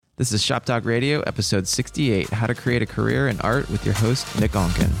This is Shop Talk Radio, episode 68, How to Create a Career in Art with your host, Nick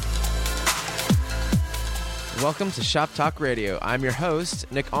Onken. Welcome to Shop Talk Radio. I'm your host,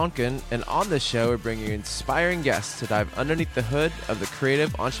 Nick Onken, and on this show, we bring you inspiring guests to dive underneath the hood of the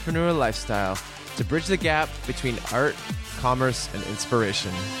creative entrepreneurial lifestyle to bridge the gap between art, commerce, and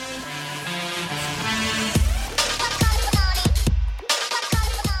inspiration.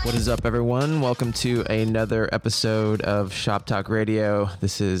 What is up, everyone? Welcome to another episode of Shop Talk Radio.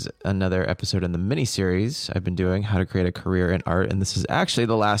 This is another episode in the mini-series I've been doing, How to Create a Career in Art, and this is actually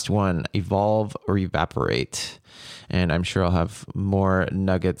the last one, Evolve or Evaporate. And I'm sure I'll have more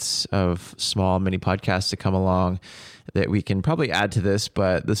nuggets of small mini podcasts to come along that we can probably add to this,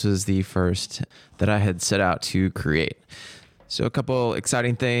 but this was the first that I had set out to create. So a couple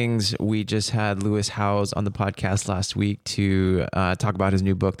exciting things. We just had Lewis Howes on the podcast last week to talk about his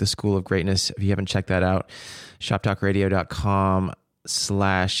new book, The School of Greatness. If you haven't checked that out,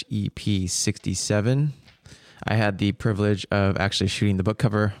 shoptalkradio.com/EP67. I had the privilege of actually shooting the book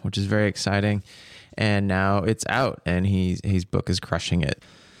cover, which is very exciting. And now it's out and his book is crushing it.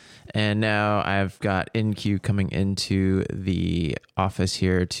 And now I've got InQ coming into the office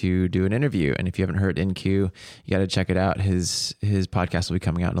here to do an interview. And if you haven't heard InQ, you got to check it out. His podcast will be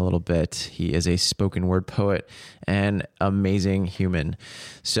coming out in a little bit. He is a spoken word poet and amazing human.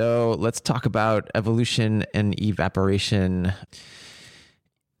 So let's talk about evolution and evaporation.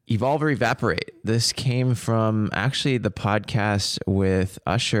 Evolve or Evaporate. This came from actually the podcast with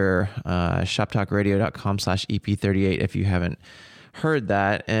Usher, shoptalkradio.com/EP38 if you haven't heard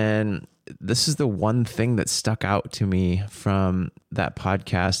that. And this is the one thing that stuck out to me from that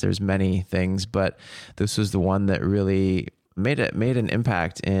podcast. There's many things, but this was the one that really made an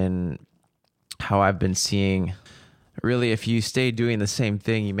impact in how I've been seeing. Really, if you stay doing the same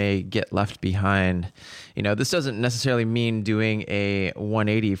thing, you may get left behind. You know, this doesn't necessarily mean doing a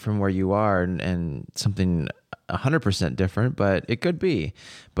 180 from where you are and something 100% different, but it could be.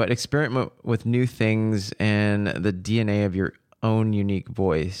 But experiment with new things and the DNA of your own unique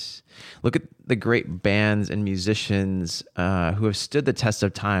voice. Look at the great bands and musicians who have stood the test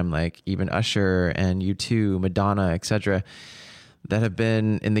of time, like even Usher and U2, Madonna, etc., that have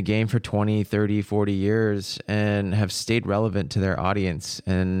been in the game for 20, 30, 40 years and have stayed relevant to their audience,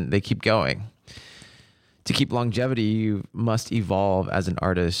 and they keep going. To keep longevity, you must evolve as an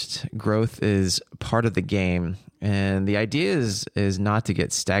artist. Growth is part of the game, and the idea is not to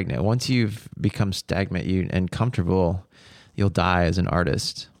get stagnant. Once you've become stagnant and comfortable, you'll die as an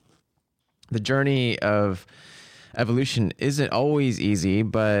artist. The journey of evolution isn't always easy,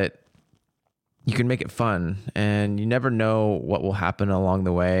 but you can make it fun, and you never know what will happen along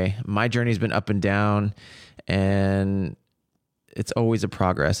the way. My journey's been up and down, and it's always a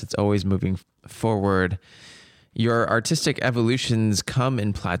progress. It's always moving forward. Your artistic evolutions come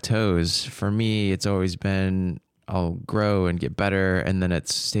in plateaus. For me, it's always been I'll grow and get better, and then it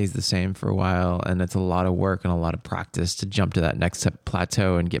stays the same for a while, and it's a lot of work and a lot of practice to jump to that next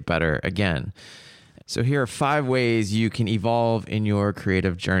plateau and get better again. So here are 5 ways you can evolve in your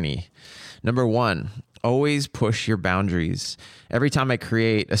creative journey. Number 1, always push your boundaries. Every time I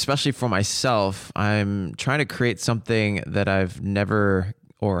create, especially for myself, I'm trying to create something that I've never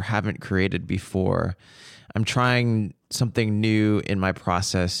or haven't created before. I'm trying something new in my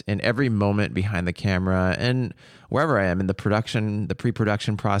process in every moment behind the camera and wherever I am in the production, the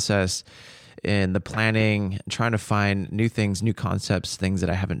pre-production process, in the planning, trying to find new things, new concepts, things that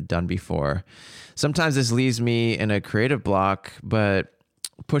I haven't done before. Sometimes this leaves me in a creative block, but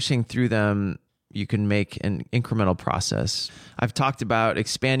pushing through them, you can make an incremental process. I've talked about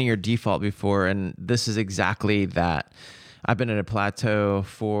expanding your default before, and this is exactly that. I've been at a plateau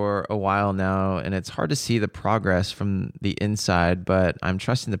for a while now, and it's hard to see the progress from the inside, but I'm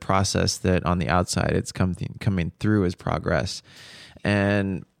trusting the process that on the outside it's coming through as progress.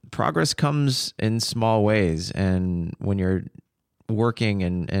 And progress comes in small ways, and when you're working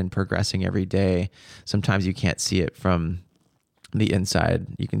and progressing every day, sometimes you can't see it from the inside.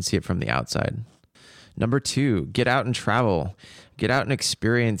 You can see it from the outside. Number 2, get out and travel. Get out and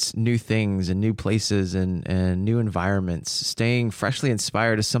experience new things and new places and new environments. Staying freshly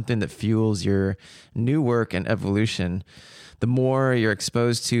inspired is something that fuels your new work and evolution. The more you're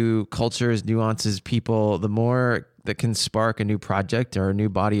exposed to cultures, nuances, people, the more that can spark a new project or a new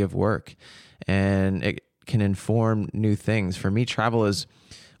body of work. And it can inform new things. For me, travel is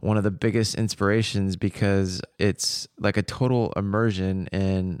one of the biggest inspirations because it's like a total immersion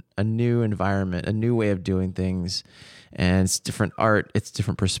in a new environment, a new way of doing things. And it's different art, it's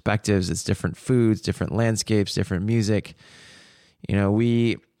different perspectives, it's different foods, different landscapes, different music. You know,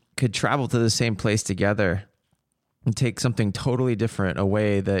 we could travel to the same place together and take something totally different, a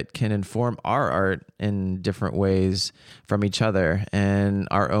way that can inform our art in different ways from each other and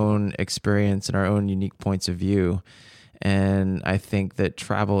our own experience and our own unique points of view. And I think that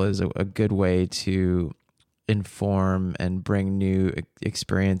travel is a good way to inform and bring new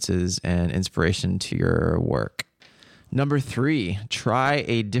experiences and inspiration to your work. Number 3, try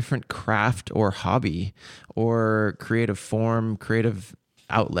a different craft or hobby or creative form, creative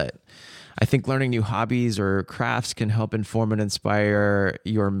outlet. I think learning new hobbies or crafts can help inform and inspire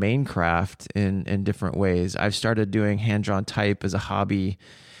your main craft in different ways. I've started doing hand-drawn type as a hobby,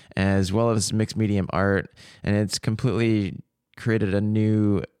 as well as mixed medium art, and it's completely created a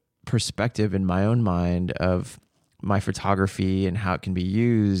new perspective in my own mind of my photography and how it can be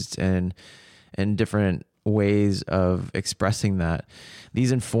used and different ways of expressing that.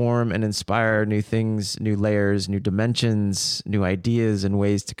 These inform and inspire new things, new layers, new dimensions, new ideas, and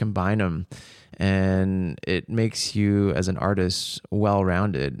ways to combine them. And it makes you as an artist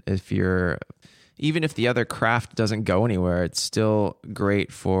well-rounded. Even if the other craft doesn't go anywhere, it's still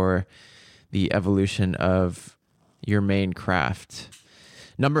great for the evolution of your main craft.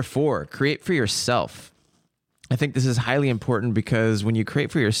 Number 4, create for yourself. I think this is highly important because when you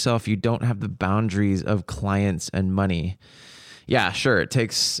create for yourself, you don't have the boundaries of clients and money. Yeah, sure, it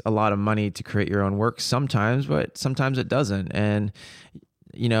takes a lot of money to create your own work sometimes, but sometimes it doesn't. And,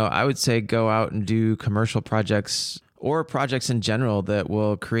 I would say go out and do commercial projects or projects in general that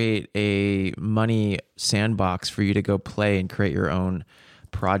will create a money sandbox for you to go play and create your own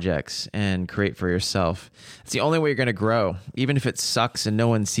projects and create for yourself. It's the only way you're going to grow. Even if it sucks and no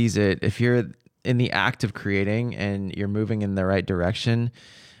one sees it, if you're in the act of creating and you're moving in the right direction,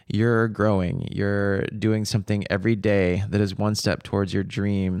 you're growing. You're doing something every day that is one step towards your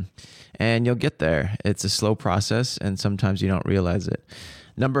dream, and you'll get there. It's a slow process, and sometimes you don't realize it.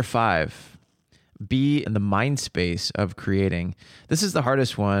 Number 5, be in the mind space of creating. This is the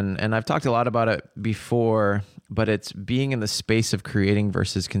hardest one, and I've talked a lot about it before, but it's being in the space of creating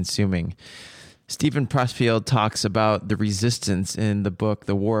versus consuming. Stephen Pressfield talks about the resistance in the book,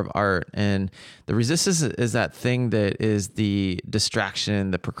 The War of Art. And the resistance is that thing that is the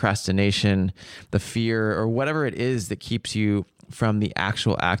distraction, the procrastination, the fear, or whatever it is that keeps you from the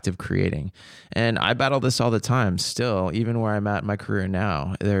actual act of creating. And I battle this all the time still, even where I'm at in my career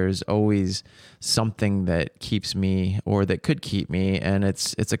now. There's always something that keeps me or that could keep me, and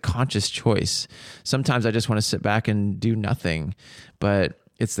it's a conscious choice. Sometimes I just want to sit back and do nothing, but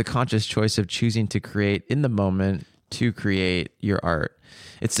it's the conscious choice of choosing to create in the moment to create your art.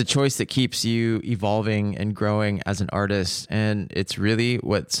 It's the choice that keeps you evolving and growing as an artist, and it's really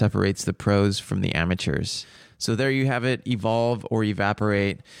what separates the pros from the amateurs. So there you have it, evolve or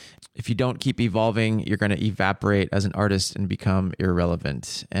evaporate. If you don't keep evolving, you're going to evaporate as an artist and become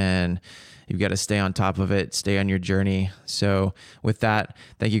irrelevant. And you've got to stay on top of it, stay on your journey. So with that,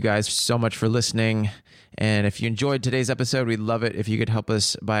 thank you guys so much for listening. And if you enjoyed today's episode, we'd love it if you could help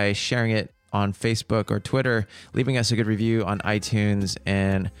us by sharing it on Facebook or Twitter, leaving us a good review on iTunes,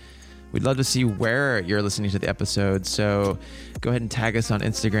 and we'd love to see where you're listening to the episode. So go ahead and tag us on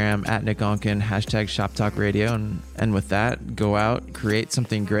Instagram at Nick Onken, #ShopTalkRadio. And with that, go out, create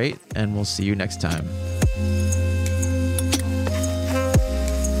something great, and we'll see you next time.